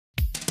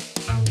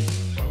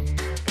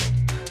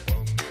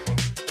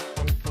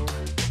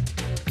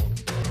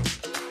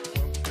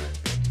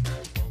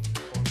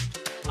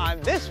On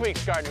this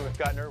week's Gardening with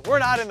Gutner, we're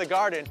not in the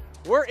garden,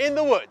 we're in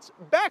the woods.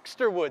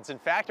 Baxter Woods, in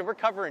fact, and we're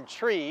covering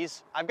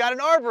trees. I've got an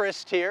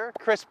arborist here,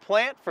 Chris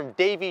Plant from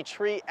Davey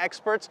Tree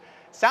Experts.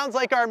 Sounds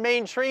like our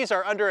Maine trees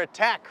are under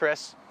attack,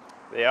 Chris.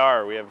 They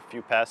are. We have a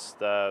few pests,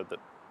 the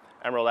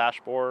emerald ash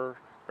borer,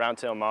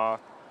 brown-tailed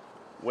moth,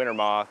 winter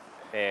moth,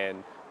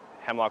 and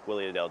hemlock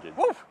woolly adelgid.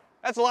 Woo!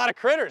 That's a lot of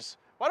critters.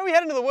 Why don't we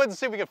head into the woods and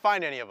see if we can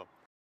find any of them?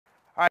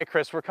 All right,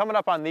 Chris, we're coming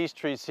up on these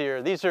trees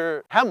here. These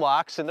are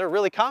hemlocks, and they're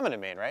really common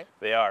in Maine, right?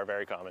 They are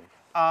very common.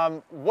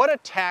 What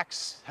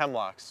attacks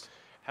hemlocks?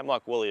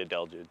 Hemlock woolly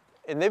adelgid.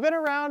 And they've been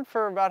around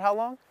for about how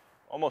long?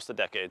 Almost a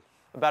decade.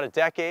 About a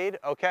decade?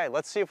 Okay,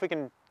 let's see if we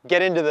can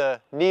get into the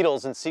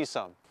needles and see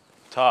some.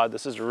 Todd,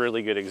 this is a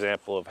really good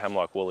example of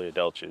hemlock woolly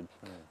adelgid.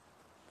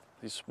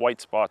 These white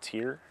spots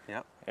here,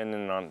 Yep. and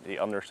then on the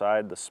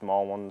underside, the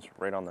small ones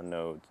right on the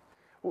nodes.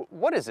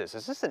 What is this?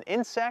 Is this an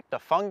insect, a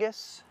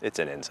fungus? It's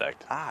an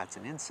insect. Ah, it's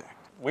an insect.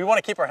 We want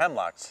to keep our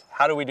hemlocks.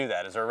 How do we do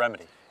that? Is there a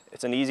remedy?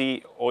 It's an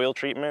easy oil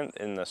treatment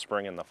in the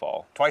spring and the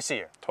fall. Twice a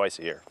year? Twice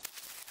a year.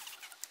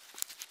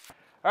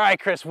 All right,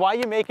 Chris, why are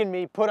you making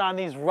me put on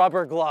these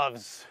rubber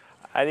gloves?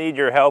 I need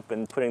your help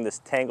in putting this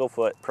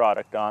Tanglefoot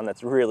product on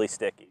that's really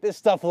sticky. This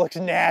stuff looks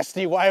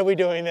nasty. Why are we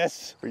doing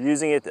this? We're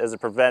using it as a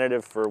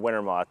preventative for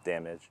winter moth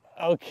damage.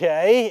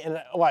 Okay, and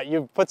what,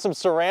 you put some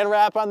saran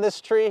wrap on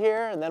this tree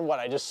here, and then what,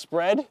 I just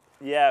spread?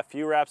 Yeah, a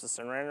few wraps of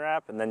saran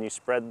wrap, and then you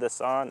spread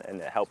this on,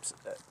 and it helps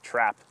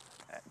trap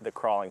the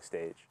crawling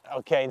stage.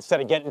 Okay,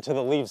 instead of getting to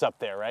the leaves up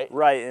there, right?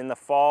 Right, in the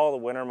fall, the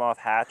winter moth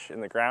hatch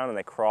in the ground, and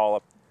they crawl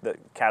up, the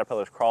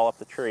caterpillars crawl up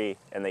the tree,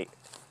 and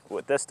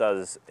what this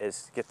does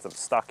is get them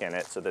stuck in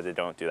it so that they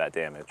don't do that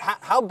damage.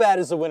 How bad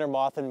is the winter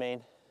moth in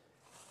Maine?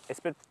 It's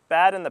been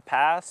bad in the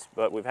past,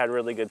 but we've had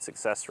really good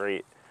success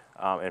rate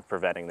in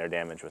preventing their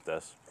damage with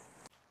this.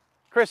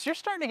 Chris, you're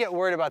starting to get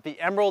worried about the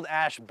emerald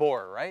ash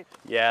borer, right?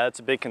 Yeah, that's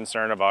a big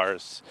concern of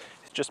ours.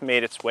 It's just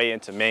made its way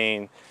into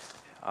Maine,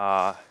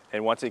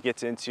 and once it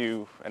gets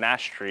into an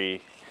ash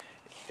tree,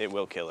 it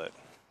will kill it.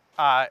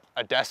 A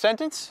death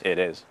sentence? It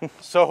is.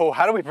 So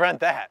how do we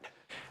prevent that?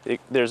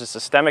 There's a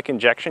systemic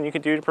injection you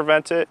can do to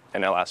prevent it,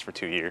 and it lasts for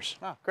 2 years.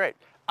 Oh, great.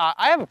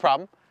 I have a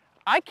problem.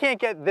 I can't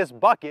get this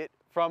bucket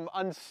from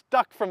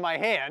unstuck from my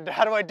hand.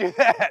 How do I do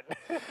that?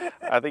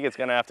 I think it's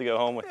gonna have to go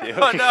home with you.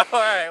 Oh no, all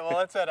right, well,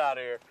 let's head out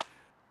of here.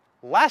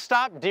 Last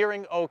stop,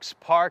 Deering Oaks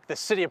Park. The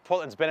city of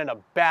Portland's been in a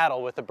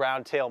battle with the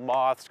brown-tailed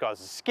moths,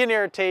 causes skin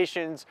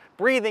irritations,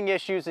 breathing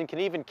issues, and can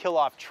even kill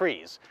off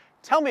trees.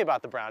 Tell me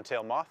about the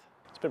brown-tailed moth.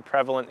 It's been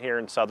prevalent here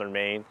in southern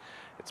Maine.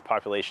 Its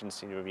population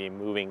seems to be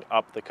moving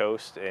up the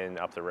coast and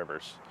up the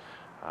rivers.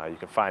 You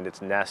can find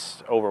its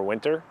nests over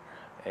winter,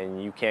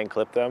 and you can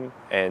clip them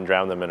and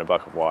drown them in a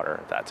bucket of water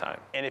at that time.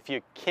 And if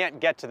you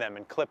can't get to them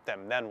and clip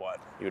them, then what?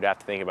 You would have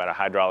to think about a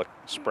hydraulic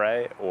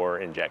spray or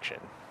injection.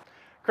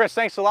 Chris,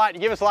 thanks a lot.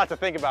 You give us a lot to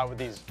think about with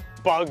these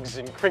bugs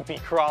and creepy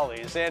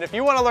crawlies. And if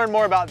you want to learn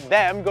more about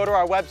them, go to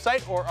our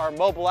website or our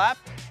mobile app,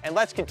 and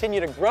let's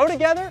continue to grow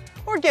together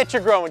or get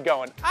your growing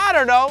going. I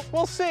don't know.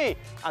 We'll see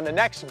on the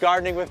next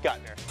Gardening with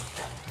Gutner.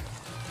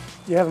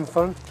 You having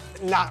fun?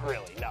 Not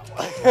really, no.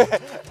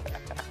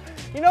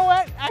 You know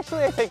what?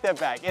 Actually, I take that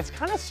back. It's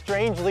kind of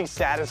strangely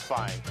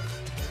satisfying.